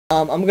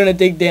I'm gonna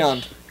dig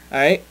down.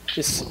 Alright?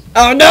 Just...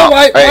 Oh no!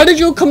 Why did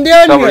you come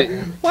down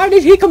here? Why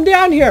did he come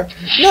down here?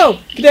 No!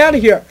 Get out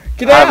of here!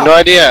 Get out! I have no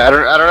idea. I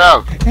don't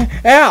know.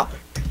 Ow!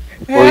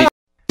 Well,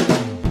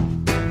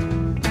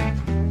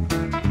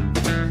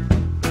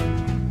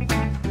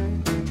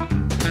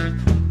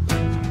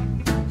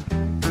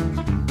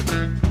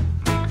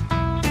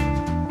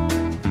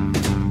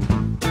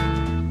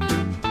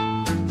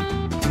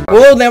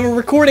 Whoa, now we're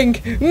recording.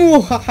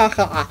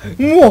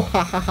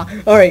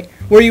 Alright,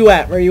 where you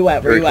at? Where you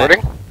at? Where you at?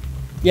 Recording?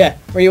 Yeah,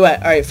 where you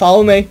at? Alright,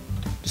 follow me.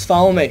 Just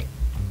follow me.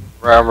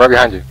 I'm right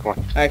behind you. Come on.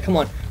 Alright, come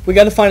on. We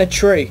gotta find a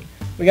tree.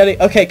 We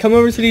gotta... Okay, come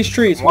over to these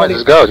trees. Come on,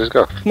 just go. Just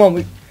go. Come on,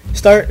 we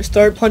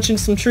start punching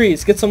some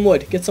trees. Get some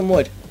wood. Get some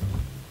wood.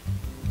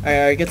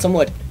 Alright, get some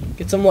wood.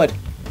 Get some wood.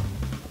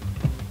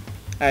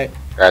 Alright.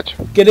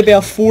 Gotcha. Get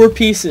about 4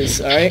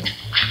 pieces, alright?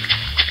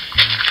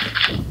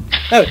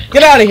 Oh,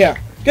 get out of here!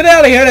 Get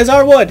out of here! There's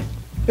our wood!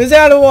 There's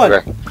our wood!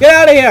 Okay. Get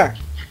out of here!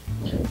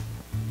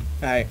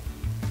 Alright.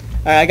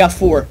 Alright, I got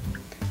 4.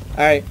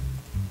 Alright.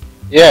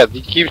 Yeah,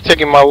 you keep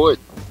taking my wood.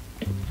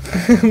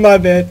 My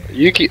bad.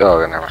 You keep...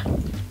 Oh, never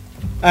mind.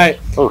 Alright.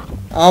 Oh.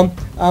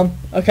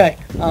 Okay.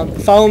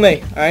 Follow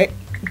me, alright?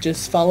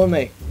 Just follow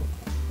me.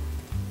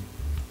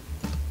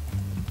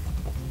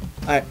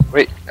 Alright.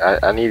 Wait,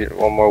 I need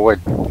one more wood.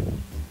 Turn...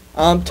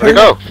 Where'd it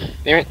go?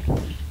 Damn it.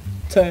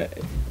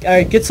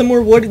 Alright, get some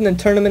more wood and then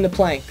turn them into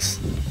planks.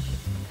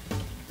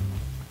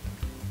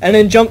 And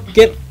then get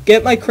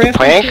my crafting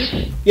Planks?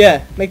 table.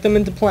 Yeah, make them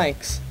into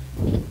planks.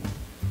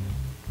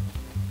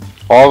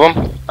 All of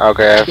them?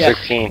 Okay, I have Yeah.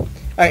 16.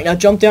 Alright, now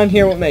jump down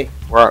here with me.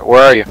 Where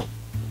are you?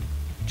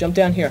 Jump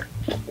down here.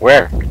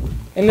 Where?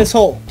 In this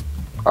hole.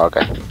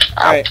 Okay.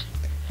 Alright.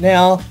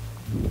 Now,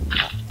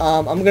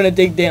 I'm gonna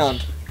dig down.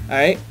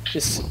 Alright?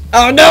 Just...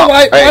 Oh no!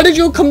 Why did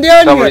you come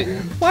down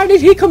here? Why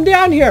did he come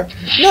down here?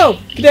 No!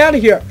 Get out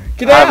of here!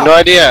 Get I out! have no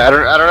idea. I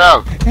don't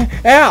know.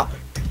 Ow!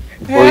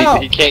 Well, Ow!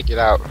 he can't get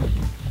out.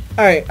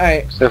 Alright,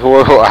 alright. So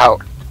we'll go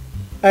out.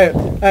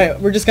 Alright,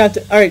 we're just gonna...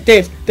 Alright,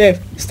 Dave,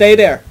 stay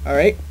there.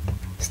 Alright?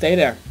 Stay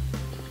there.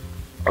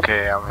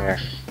 Okay, I'm here.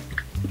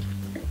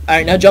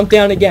 Alright, now jump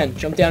down again.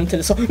 Jump down into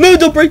the hole. No,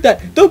 don't break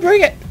that! Don't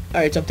break it!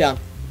 Alright, jump down.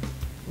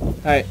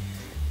 Alright.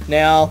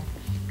 Now,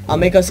 I'll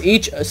make us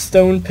each a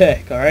stone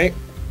pick, alright?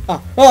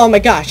 Oh my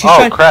gosh,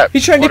 crap.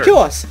 He's trying to kill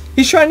us.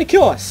 He's trying to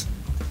kill us.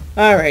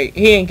 Alright,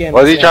 he ain't getting us.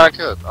 What is he trying to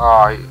kill us?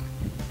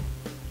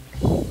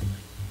 Oh,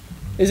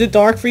 Is it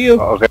dark for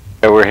you? okay,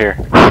 we're here.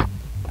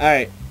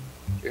 Alright.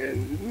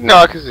 No,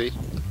 I can see.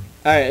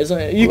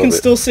 Alright, you can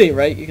still see,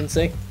 right? You can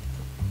see?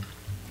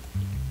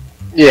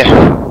 Yeah.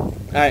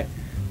 Alright.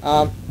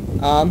 I'm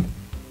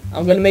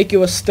gonna make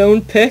you a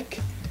stone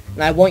pick,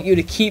 and I want you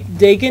to keep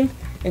digging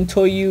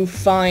until you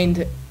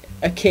find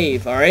a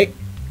cave, alright?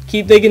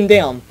 Keep digging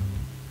down.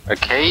 A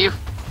cave?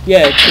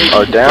 Yeah,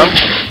 down?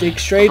 Dig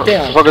straight What the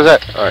down. fuck is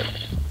that? Alright.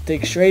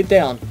 Dig straight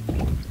down.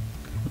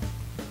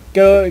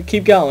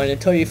 Keep going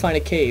until you find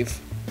a cave.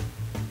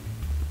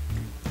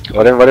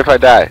 What if I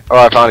die? Oh,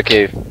 I found a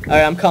cave.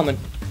 Alright, I'm coming.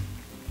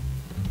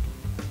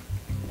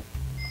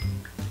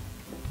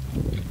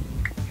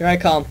 Here I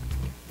come.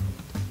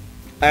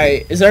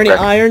 Alright, is there any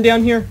iron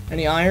down here?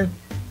 Any iron?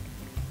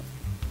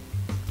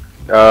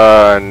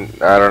 I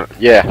don't...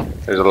 Yeah,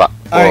 there's a lot.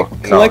 Alright,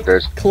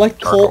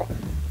 collect coal.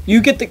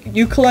 You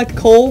collect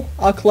coal,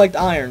 I'll collect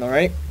iron,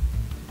 alright?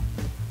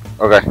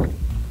 Okay.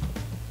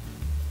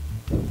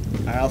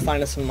 Alright, I'll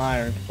find us some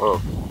iron. Whoa.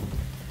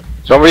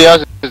 Somebody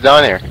else is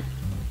down here.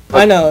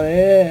 I know,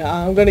 yeah,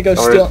 I'm gonna go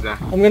steal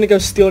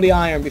the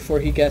iron before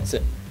he gets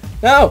it.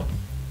 No!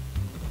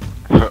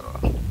 There's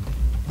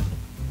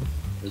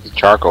the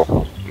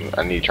charcoal.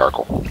 I need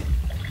charcoal.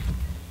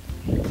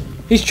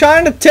 He's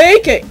trying to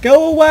take it!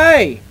 Go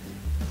away!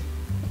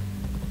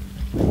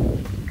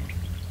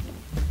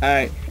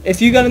 Alright,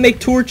 if you gotta make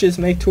torches,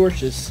 make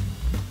torches.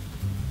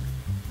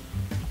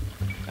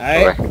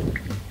 Alright? Okay.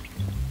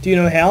 Do you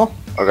know how?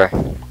 Okay.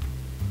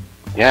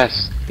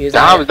 Yes. Because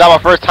Damn, it's not my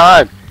first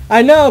time.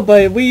 I know,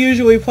 but we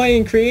usually play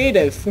in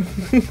creative.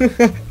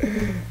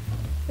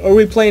 Or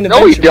we play an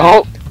No, we adventure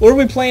don't. map. Or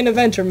we play an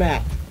adventure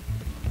map.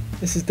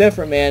 This is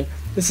different, man.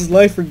 This is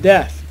life or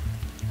death.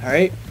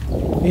 Alright?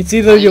 It's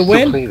either you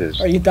win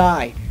or you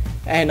die.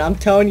 And I'm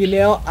telling you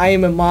now, I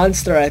am a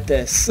monster at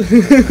this.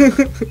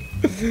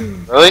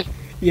 Really?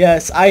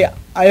 Yes, I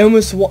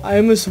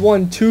almost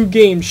won 2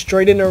 games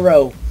straight in a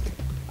row.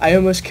 I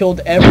almost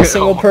killed every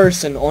single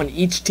person on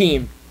each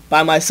team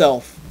by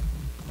myself.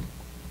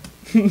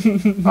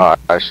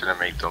 I shouldn't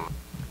make them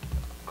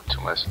too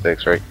much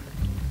mistakes, right?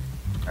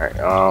 Alright,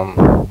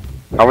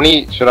 how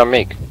many should I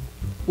make?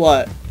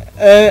 What?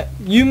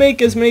 You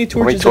make as many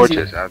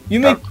torches as you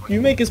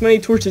make as many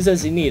torches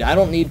as you need. I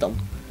don't need them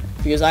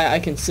because I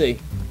can see.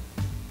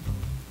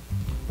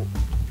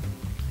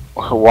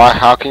 Why?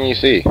 How can you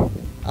see?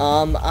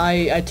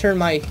 I turn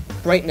my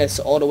brightness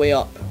all the way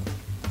up.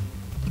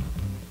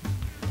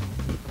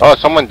 Oh,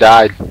 someone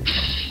died.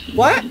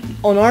 What?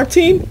 On our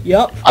team?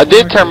 Yup. I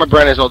did turn my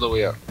brightness all the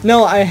way up.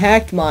 No, I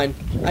hacked mine.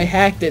 I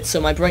hacked it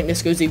so my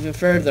brightness goes even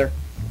further.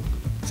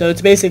 So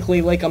it's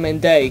basically like I'm in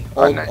day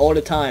nice. all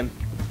the time.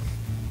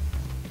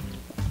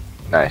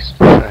 Nice.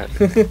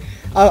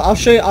 I'll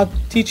show you. I'll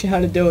teach you how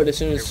to do it as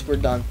soon as we're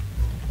done.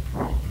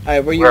 All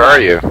right, Where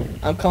are you?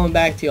 I'm coming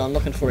back to you. I'm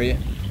looking for you.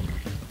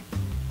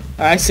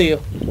 All right, I see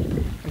you.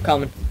 I'm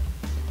coming.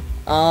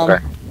 Okay.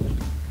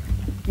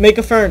 Make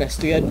a furnace.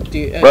 Do you?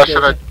 Where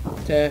should I?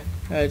 I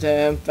I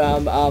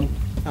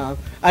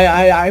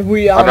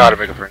know how to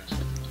make a furnace.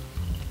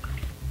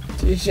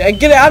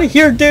 Get out of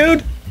here,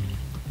 dude!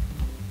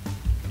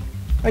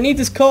 I need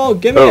this coal.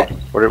 Give me Oh, it.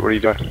 what are you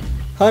doing?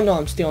 Huh? No,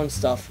 I'm stealing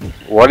stuff.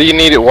 What do you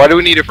need? What do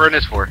we need a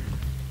furnace for?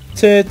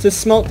 To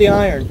smelt the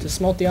iron. To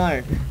smelt the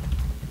iron.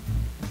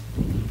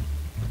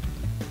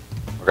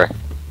 Okay.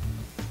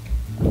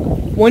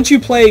 Once you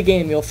play a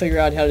game, you'll figure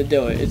out how to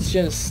do it. It's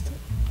just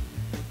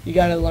you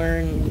gotta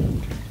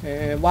learn.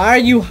 Why are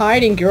you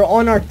hiding? You're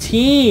on our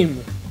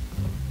team.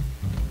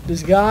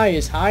 This guy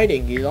is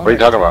hiding. He's on. What are you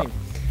talking about?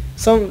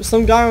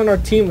 Some guy on our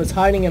team was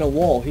hiding in a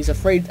wall. He's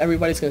afraid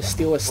everybody's gonna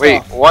steal his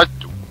Wait, stuff. what?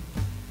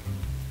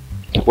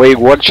 Wait,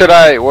 what should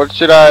I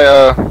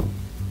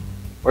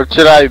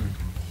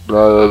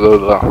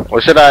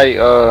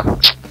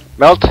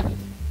melt?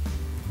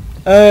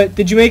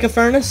 Did you make a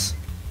furnace?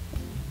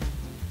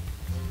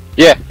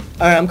 Yeah.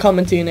 Alright, I'm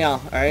coming to you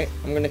now. Alright,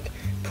 I'm gonna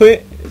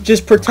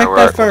just protect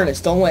Alright. that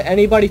furnace. Don't let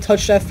anybody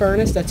touch that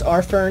furnace. That's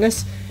our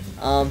furnace.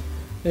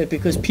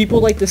 Because people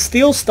like to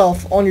steal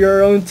stuff on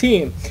your own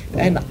team.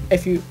 And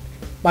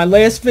my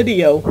last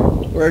video,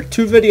 or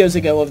 2 videos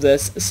ago of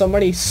this,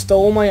 somebody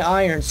stole my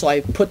iron, so I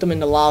put them in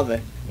the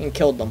lava and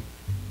killed them.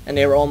 And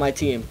they were on my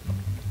team.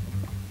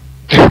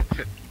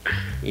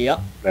 Yep.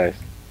 Nice.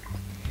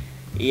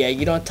 Yeah,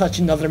 you don't touch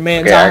another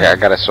man's Okay, iron. I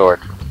got a sword.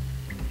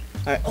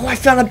 Alright. Oh, I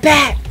found a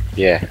bat!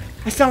 Yeah.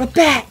 I found a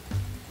bat!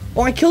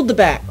 Oh, I killed the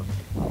bat!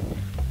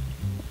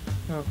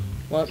 Oh,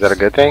 whoops. Is that a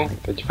good thing?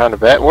 Did you find a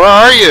bat? Where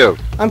are you?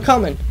 I'm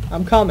coming.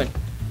 I'm coming.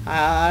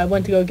 I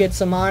went to go get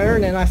some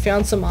iron, and I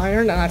found some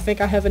iron, and I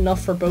think I have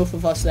enough for both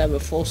of us to have a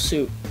full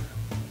suit.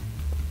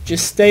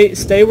 Just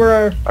stay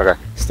where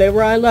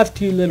I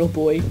left you, little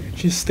boy.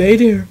 Just stay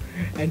there,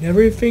 and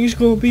everything's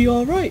gonna be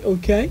all right,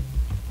 okay?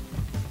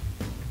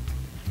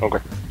 Okay.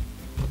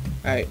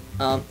 All right.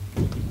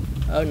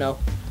 Oh no,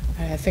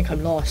 I think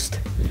I'm lost.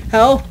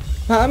 Help,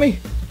 mommy,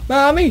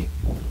 mommy,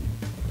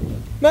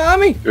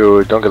 mommy,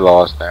 Dude, don't get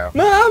lost now.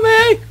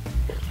 mommy!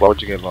 Why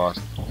would you get lost?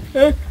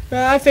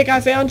 I think I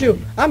found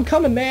you. I'm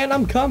coming, man.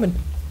 I'm coming.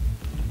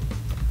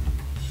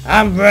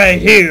 I'm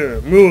right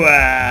here.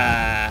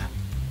 Mooah.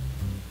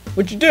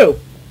 What'd you do?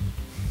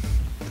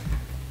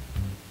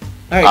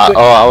 Alright,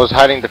 I was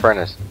hiding the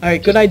furnace.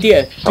 Alright, good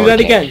idea. Do that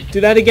again. Do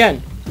that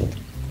again.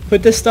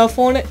 Put this stuff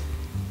on it.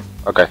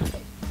 Okay.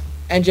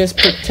 And just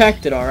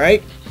protect it,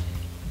 alright?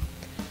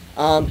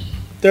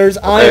 There's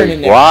iron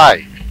in there.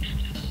 Why?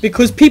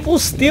 Because people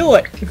steal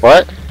it.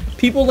 What?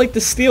 People like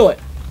to steal it.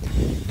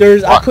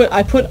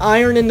 I put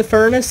iron in the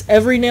furnace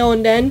every now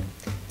and then.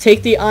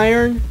 Take the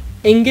iron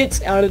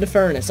ingots out of the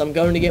furnace. I'm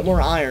going to get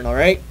more iron,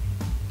 alright?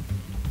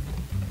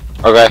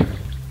 Okay.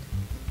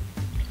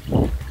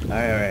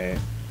 Alright.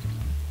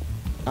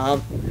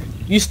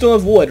 You still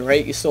have wood,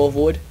 right? You still have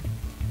wood?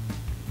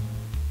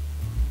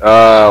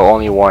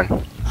 Only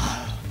 1.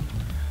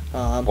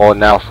 Well,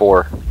 now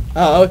 4.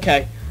 Oh,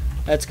 okay.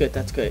 That's good,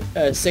 that's good.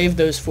 Save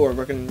those 4.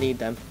 We're gonna need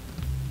them.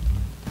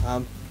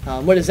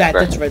 What is that?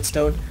 Okay. That's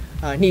redstone.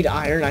 I need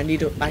iron. I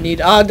need,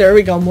 there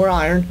we go. More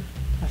iron.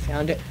 I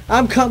found it.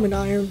 I'm coming,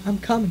 iron. I'm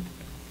coming.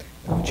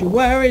 Don't you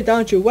worry,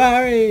 don't you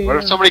worry. What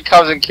if somebody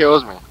comes and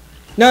kills me?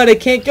 No, they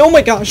can't. Oh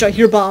my gosh, I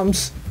hear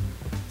bombs.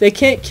 They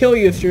can't kill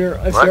you if you're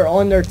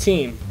on their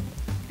team.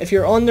 If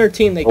you're on their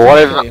team, they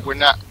can't kill you. We're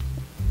not?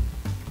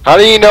 How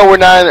do you know we're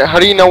not? How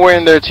do you know we're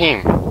in their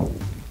team?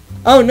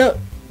 Oh no,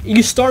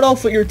 you start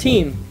off with your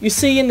team. You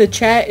see in the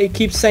chat, it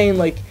keeps saying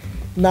like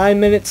 9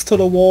 minutes till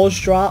the walls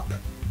drop.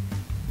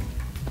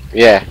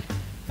 Yeah.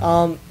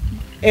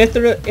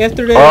 After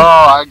the Oh,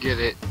 I get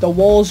it. the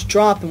walls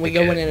drop and we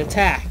go in and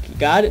attack. You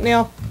got it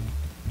now?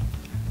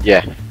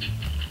 Yeah.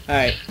 All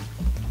right.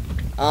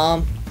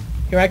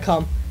 Here I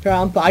come.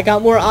 I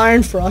got more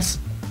iron for us.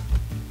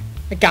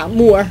 I got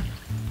more.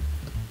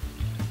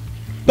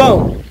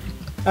 Boom.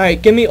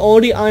 Alright, give me all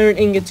the iron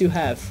ingots you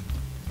have.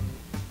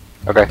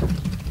 Okay.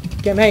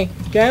 Give me.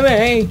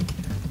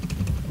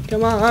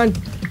 Come on.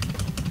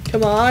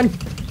 Come on.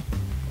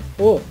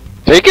 Oh.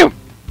 Take him.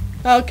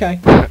 Okay.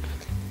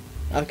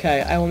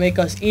 Okay, I will make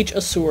us each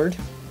a sword.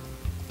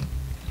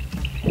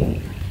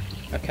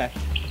 Okay.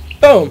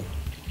 Boom.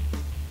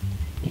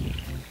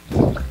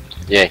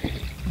 Yay.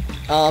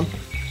 Now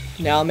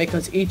I'll make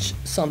us each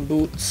some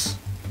boots.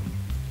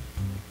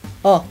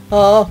 Some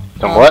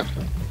what?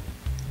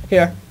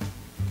 Here.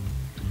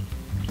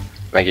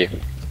 Thank you.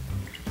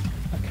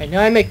 Okay,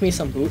 now I make me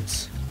some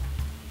boots.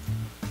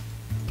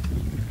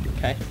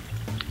 Okay.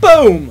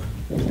 Boom!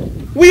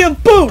 We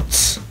have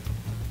boots!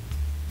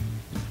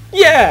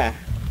 Yeah!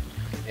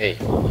 Hey.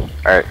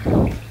 Alright.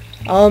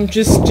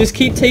 Just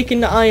keep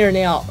taking the iron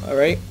out,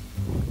 alright?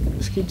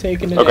 Just keep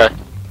taking it Okay. out.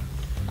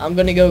 I'm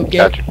gonna go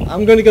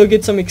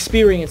get some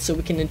experience so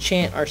we can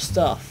enchant our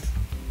stuff.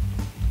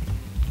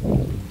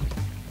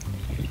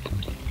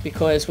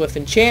 Because with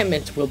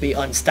enchantments, we'll be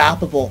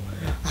unstoppable.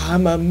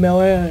 I'm a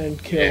man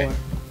killer.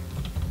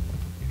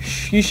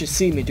 You should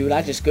see me, dude.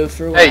 I just go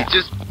through. Hey,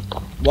 just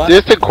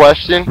a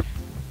question.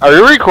 Are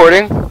you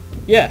recording?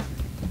 Yeah.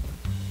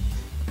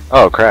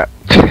 Oh crap.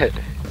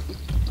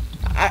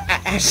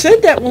 I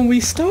said that when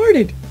we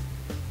started.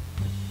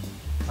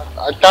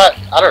 I thought,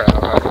 I don't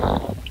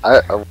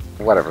know.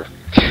 Whatever.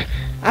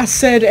 I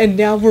said, and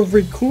now we're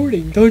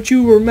recording. Don't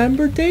you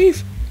remember,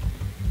 Dave?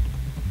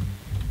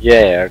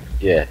 Yeah.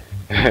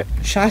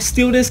 Should I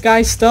steal this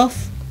guy's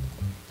stuff?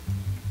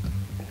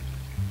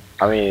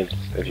 I mean,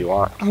 if you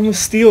want. I'm gonna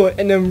steal it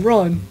and then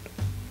run.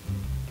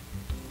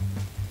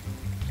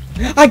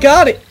 I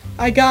got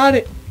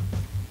it!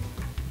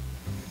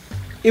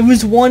 It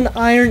was one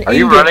iron ingot. Are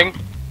you running?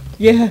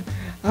 Yeah.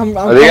 I'm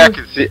I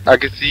think I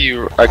can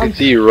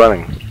see you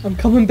running. I'm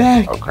coming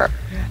back. Oh crap.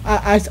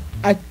 I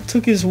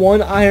took his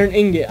one iron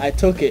ingot. I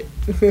took it.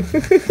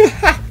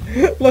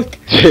 Look.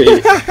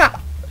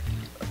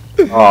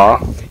 Aw.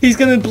 He's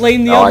gonna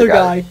blame the other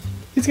guy.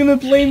 He's gonna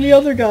blame the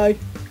other guy.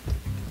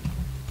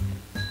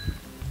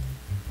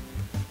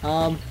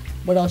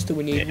 What else do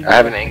we need? I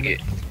have an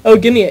ingot. Oh,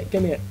 give me it.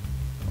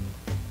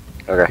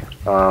 Okay.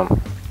 Come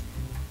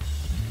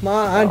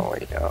on. Oh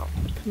wait, no.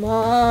 Come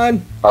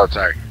on. Oh,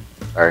 sorry.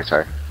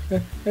 Sorry.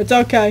 It's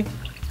okay.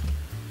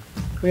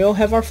 We all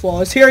have our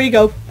flaws. Here you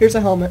go. Here's a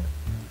helmet.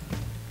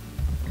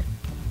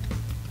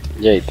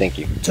 Yay, thank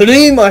you.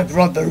 Today, my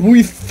brother,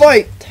 we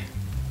fight.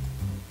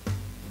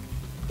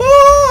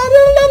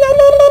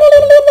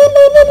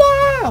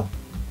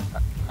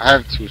 I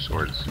have 2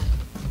 swords.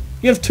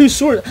 You have 2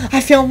 swords.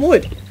 I found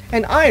wood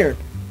and iron.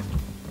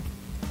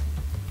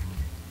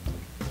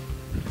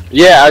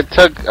 Yeah, I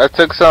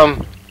took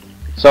some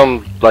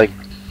like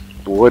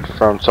wood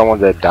from someone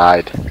that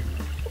died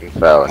and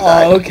fell and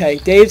died. Oh, okay.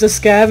 Dave's a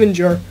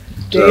scavenger.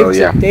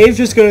 Dave's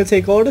just gonna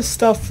take all the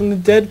stuff from the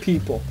dead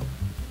people.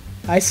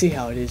 I see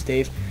how it is,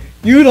 Dave.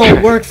 You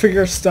don't work for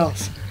your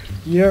stuff.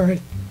 You're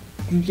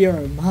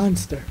a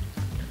monster.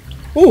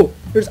 Ooh,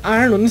 there's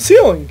iron on the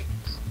ceiling.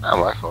 Not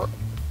my fault.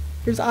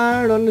 There's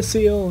iron on the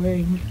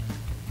ceiling.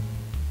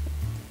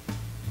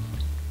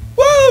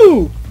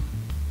 Woo!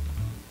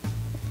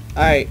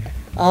 Alright.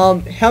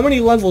 How many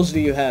levels do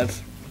you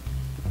have?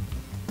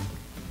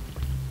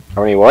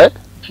 How many what?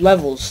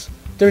 Levels.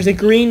 There's a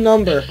green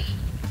number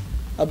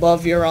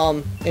above your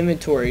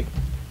inventory.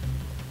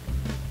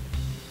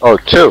 Oh,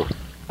 2.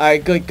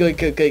 Alright, good.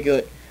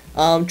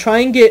 Try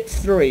and get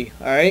 3,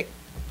 alright?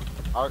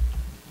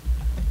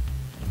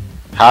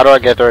 How do I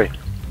get 3?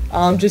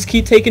 Just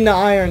keep taking the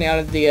iron out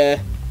of the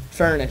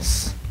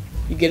furnace.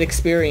 You get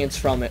experience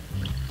from it.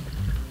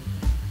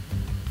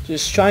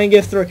 Just try and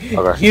get 3.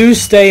 Okay. You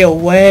stay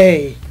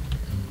away.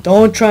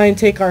 Don't try and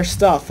take our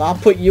stuff. I'll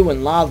put you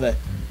in lava.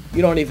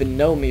 You don't even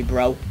know me,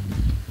 bro.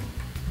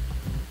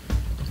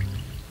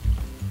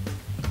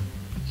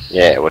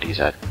 Yeah, what he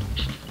said.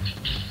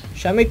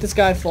 Should I make this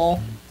guy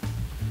fall?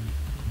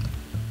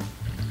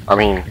 I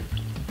mean,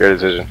 your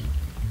decision.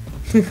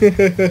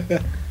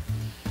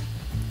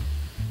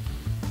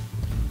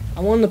 I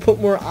wanted to put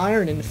more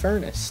iron in the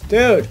furnace.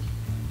 Dude!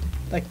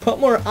 Like, put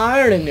more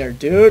iron in there,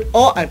 dude.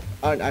 Oh,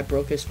 I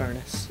broke his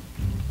furnace.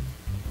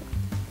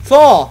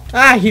 Fall!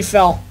 Ah, he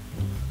fell.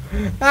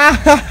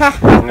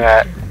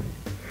 Nah.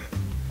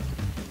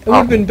 It would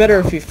have been better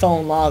if he fell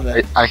in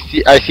lava. I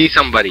see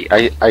somebody.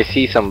 I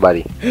see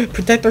somebody.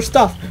 Protect our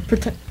stuff.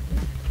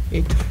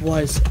 It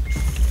was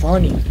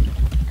funny.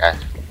 Okay.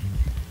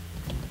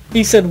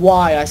 He said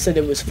why. I said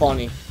it was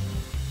funny.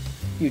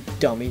 You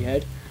dummy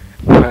head.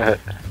 Alright,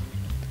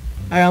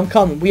 I'm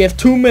coming. We have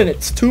 2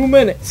 minutes. 2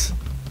 minutes.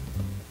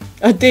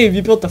 Dave,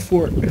 you built the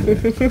fort.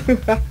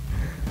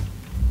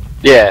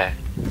 Yeah.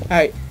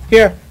 Alright,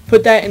 here.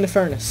 Put that in the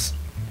furnace.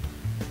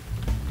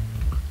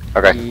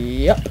 Okay.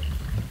 Yep.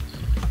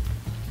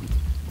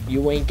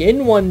 You ain't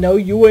getting one, no.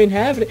 You ain't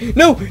having it.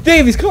 No,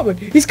 Dave, he's coming.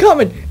 He's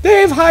coming.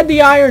 Dave, hide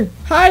the iron.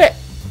 Hide it.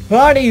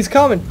 Hide it. He's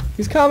coming.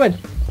 He's coming.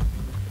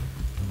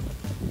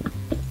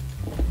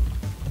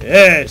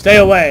 Yeah, stay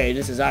away.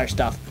 This is our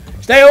stuff.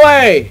 Stay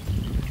away.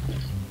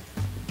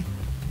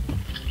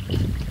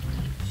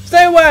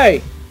 Stay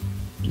away.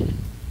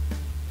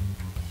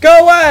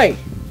 Go away.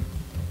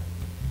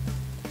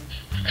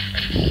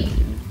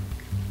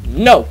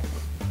 No.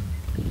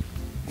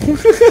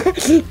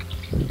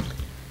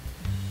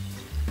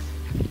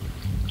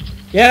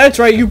 Yeah, that's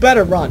right. You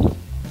better run.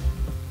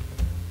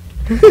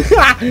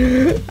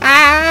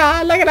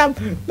 Ah, look at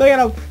him. Look at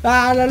him.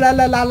 Ah, la la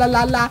la la la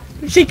la la.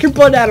 Shake your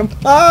butt at him.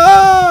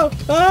 Oh,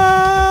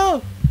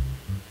 oh.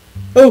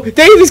 Oh,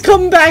 Dave, he's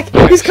coming back.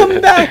 He's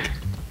coming back.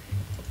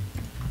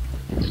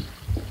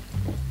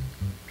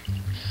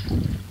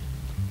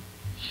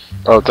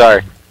 Oh,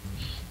 sorry.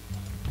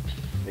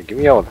 Hey, give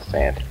me all the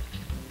sand.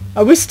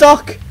 Are we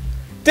stuck?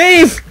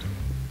 Dave!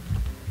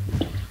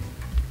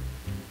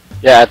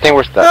 Yeah, I think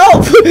we're stuck.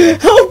 Help!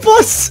 Help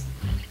us!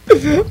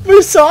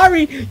 We're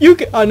sorry. You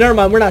can. Oh, never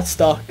mind. We're not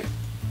stuck.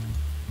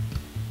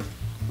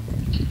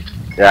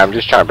 Yeah, I'm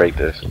just trying to break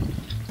this.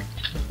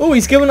 Oh,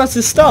 he's giving us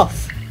his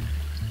stuff.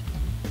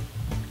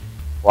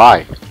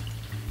 Why?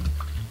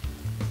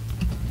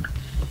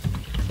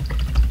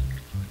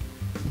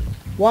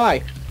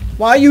 Why?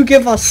 Why you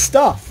give us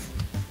stuff?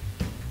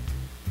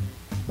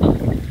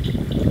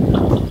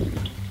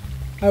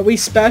 Are we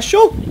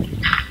special?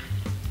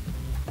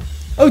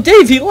 Oh,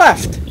 Dave, he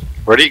left.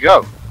 Where'd he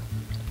go?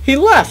 He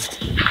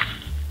left.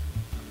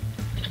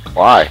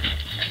 Why?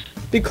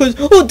 Because,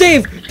 oh,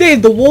 Dave,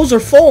 the walls are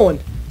falling.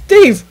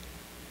 Dave,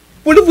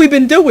 what have we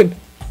been doing?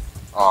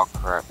 Oh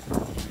crap.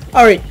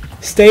 Alright,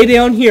 stay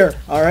down here,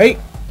 alright?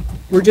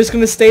 We're just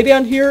gonna stay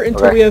down here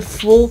until Okay. we have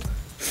full...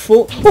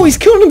 Oh, he's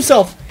killing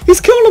himself!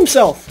 He's killing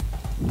himself!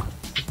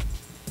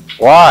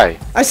 Why?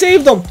 I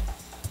saved him!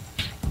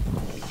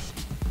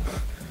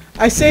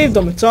 I saved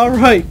him, it's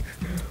alright.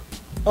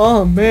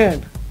 Oh,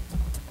 man.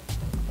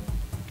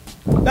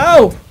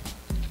 No!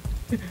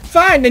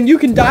 Fine, then you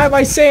can die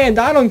by sand,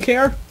 I don't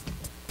care.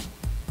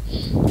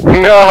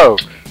 No.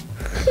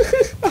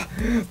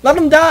 Let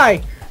him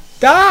die!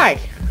 Die!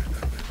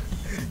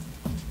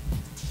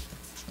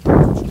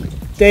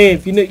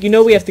 Dave, you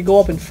know we have to go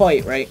up and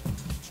fight, right?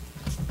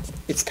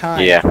 It's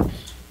time. Yeah.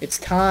 It's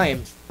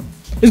time.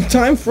 It's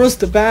time for us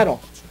to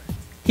battle.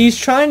 He's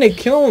trying to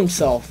kill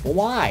himself.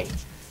 Why?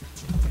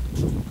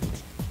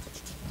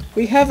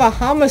 We have a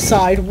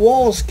homicide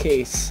walls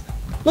case.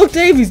 Look,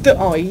 Dave,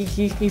 oh,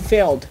 he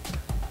failed.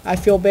 I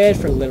feel bad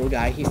for the little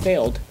guy. He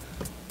failed.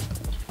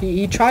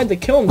 He tried to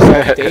kill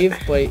himself, Dave,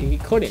 but he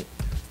couldn't.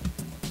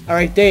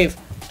 Alright, Dave.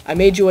 I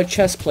made you a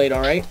chest plate,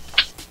 alright?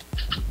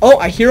 Oh,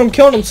 I hear him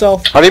killing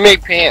himself. How do you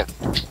make pants?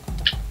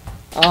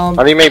 How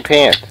do you make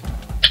pants?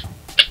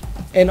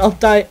 An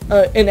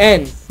an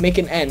N. Make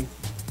an N.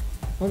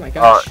 Oh my Oh,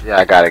 gosh. yeah,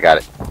 I got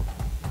it.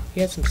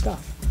 He had some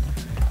stuff.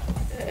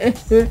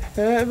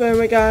 Oh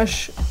my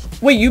gosh.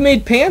 Wait, you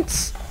made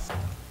pants?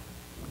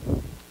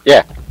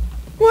 Yeah.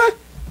 What?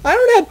 I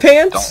don't have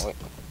pants.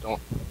 Don't.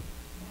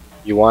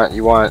 You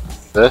want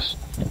this?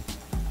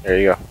 There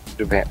you go.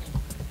 Do pants.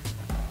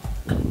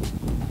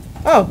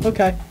 Oh,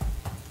 okay.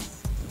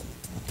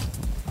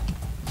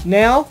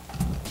 Now,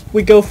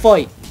 we go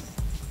fight.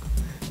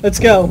 Let's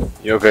go.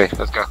 You okay?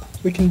 Let's go.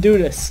 We can do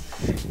this.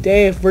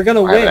 Dave, we're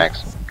gonna I have win. an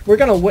axe. We're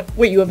gonna win.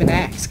 Wait, you have an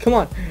axe. Come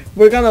on.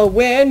 We're gonna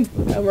win,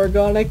 and we're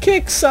gonna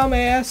kick some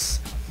ass.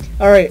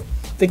 Alright.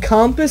 The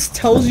compass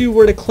tells you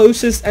where the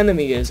closest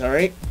enemy is,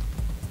 alright?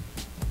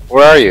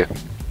 Where are you?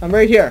 I'm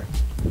right here.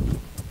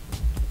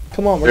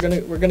 Come on, we're gonna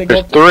go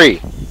There's up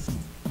three.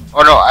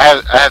 Oh no,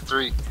 I have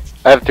three.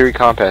 I have three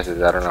compasses.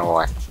 I don't know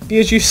why.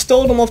 because you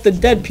stole them off the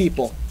dead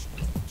people.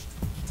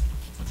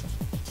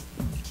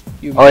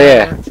 You Oh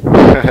yeah.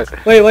 murderer.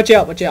 Wait, watch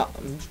out, watch out.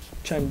 I'm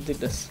trying to dig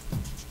this.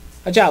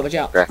 Watch out, watch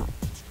out. Okay.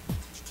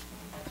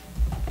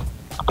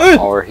 Ugh!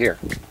 Oh, we're here.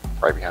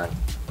 Right behind.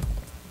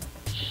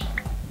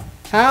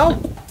 How?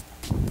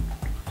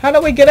 How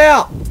do we get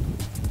out?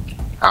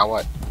 How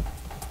what?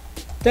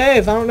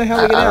 Dave, I don't know how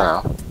I we get don't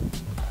out. know.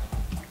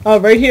 Oh,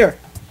 right here.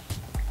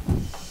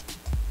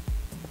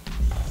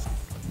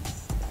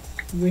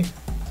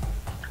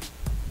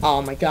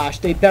 Oh my gosh,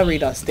 they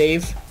buried us,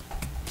 Dave.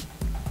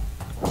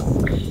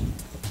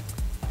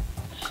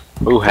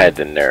 Who had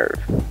the nerve?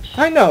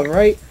 I know,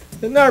 right?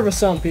 The nerve of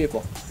some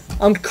people.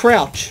 I'm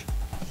Crouch.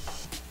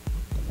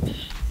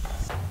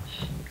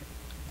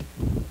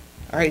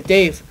 Alright,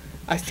 Dave.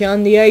 I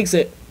found the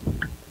exit.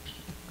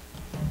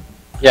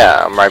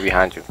 Yeah, I'm right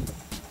behind you.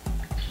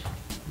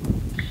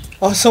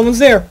 Oh, someone's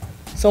there.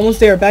 Someone's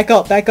there. Back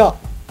up, back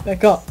up.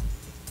 Back up.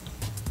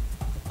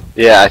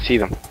 Yeah, I see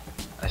them.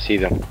 I see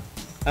them.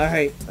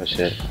 Alright. Oh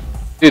shit.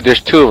 Dude,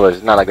 there's two of us.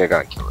 It's not like they're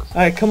gonna kill us.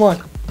 Alright, come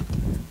on.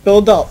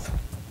 Build up.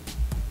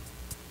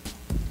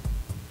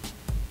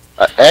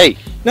 Hey!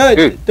 No,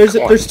 Dude,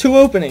 there's two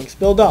openings.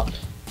 Build up.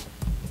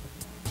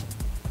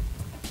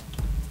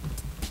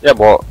 Yeah,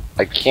 well,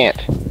 I can't.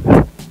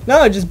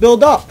 No, just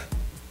build up.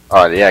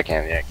 Oh, yeah, I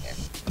can. Yeah, I can.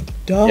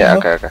 Duh. Yeah,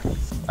 okay.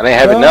 I didn't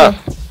have Duh.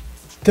 enough.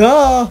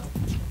 Duh.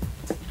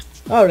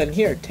 Oh, then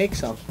here, take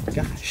some.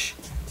 Gosh.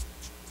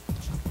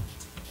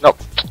 Nope.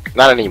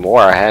 Not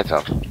anymore. I had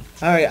some.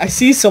 Alright, I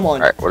see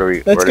someone. Alright, where do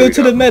we Let's go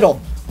to the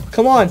middle.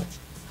 Come on.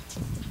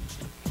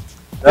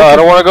 No, I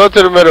don't want to go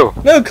to the middle.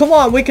 No, come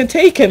on. We can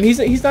take him.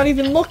 He's not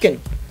even looking.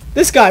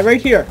 This guy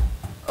right here.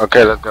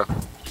 Okay, let's go.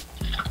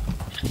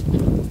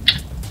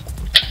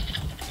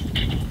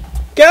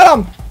 Get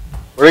him.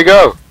 Where'd he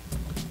go?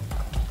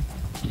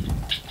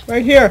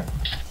 Right here.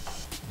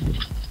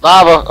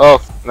 Lava.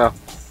 Oh, no.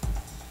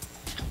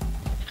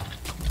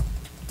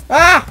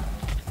 Ah!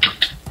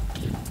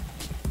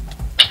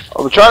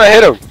 Oh, we're trying to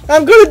hit him.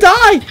 I'm gonna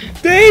die!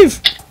 Dave!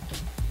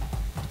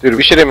 Dude,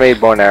 we should have made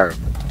bow and arrow.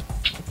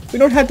 We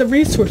don't have the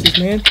resources,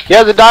 man. He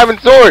has a diamond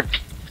sword.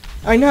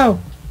 I know.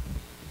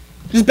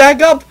 Just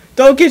back up.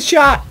 Don't get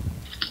shot.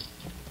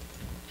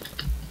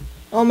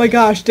 Oh my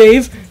gosh,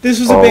 Dave. This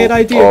was a bad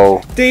idea.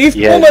 Oh, Dave,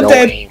 he has I'm no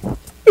dead. aim.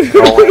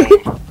 No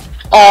aim.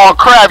 Oh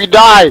crap! You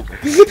died.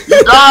 You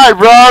died,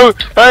 bro.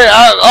 Hey,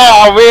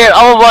 oh man,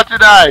 I'm about to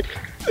die.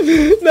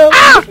 No,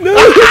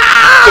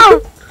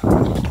 no.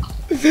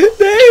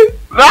 Dave!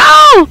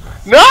 No!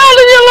 No!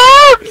 Leave me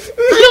alone!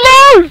 Leave me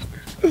alone!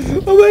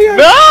 Oh my god!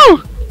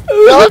 No!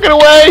 No, get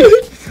away!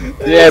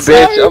 Yeah, I'm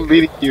bitch, sorry. I'm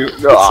beating you.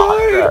 No, I'm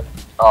sorry. crap.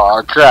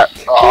 Oh, crap.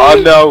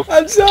 Oh, no.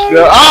 I'm sorry.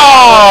 No.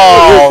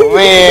 Oh,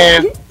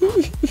 man.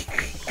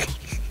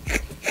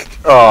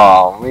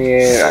 Oh,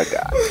 man. I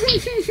died.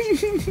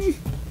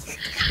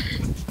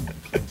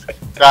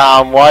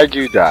 Tom, why'd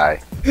you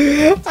die?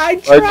 I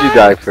tried. Why'd you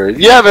die first?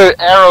 You have an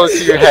arrow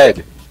to your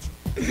head.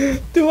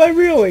 Do I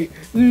really?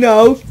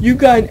 No, you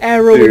got an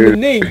arrow in the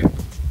knee.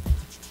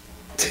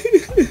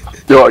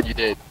 No, you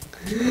did.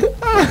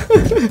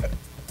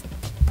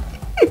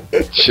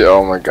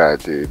 Oh my god,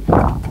 dude.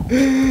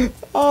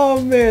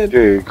 Oh man.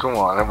 Dude, come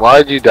on.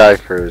 Why'd you die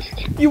first?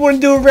 You want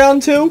to do a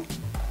round 2?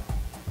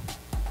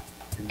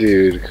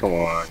 Dude, come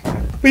on.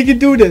 We can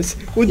do this.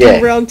 We'll Yeah.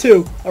 do round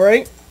 2. All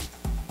right.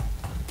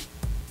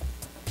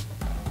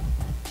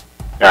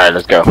 Alright,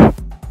 let's go.